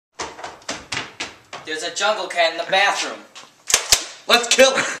There's a jungle cat in the bathroom. Let's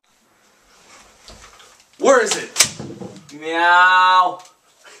kill it! Where is it? Meow.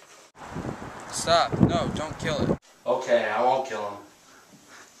 Stop. No, don't kill it. Okay, I won't kill him.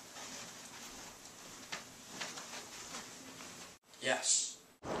 Yes.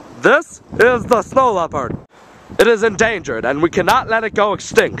 This is the snow leopard. It is endangered and we cannot let it go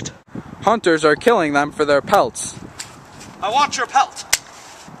extinct. Hunters are killing them for their pelts. I want your pelt.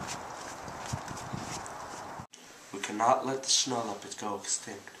 We cannot let the snow leopards go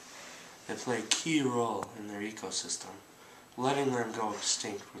extinct. They play a key role in their ecosystem. Letting them go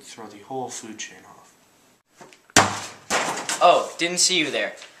extinct would throw the whole food chain off. Oh, didn't see you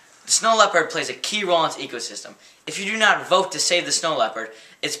there. The snow leopard plays a key role in its ecosystem. If you do not vote to save the snow leopard,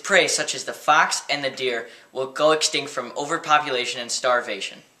 its prey, such as the fox and the deer, will go extinct from overpopulation and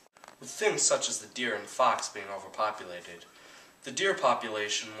starvation. With things such as the deer and fox being overpopulated, the deer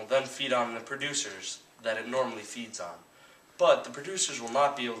population will then feed on the producers that it normally feeds on. But the producers will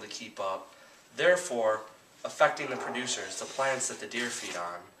not be able to keep up, therefore affecting the producers, the plants that the deer feed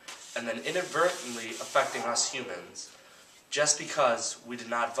on, and then inadvertently affecting us humans, just because we did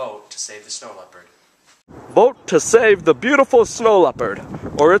not vote to save the snow leopard. Vote to save the beautiful snow leopard,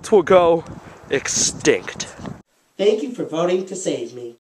 or it will go extinct. Thank you for voting to save me.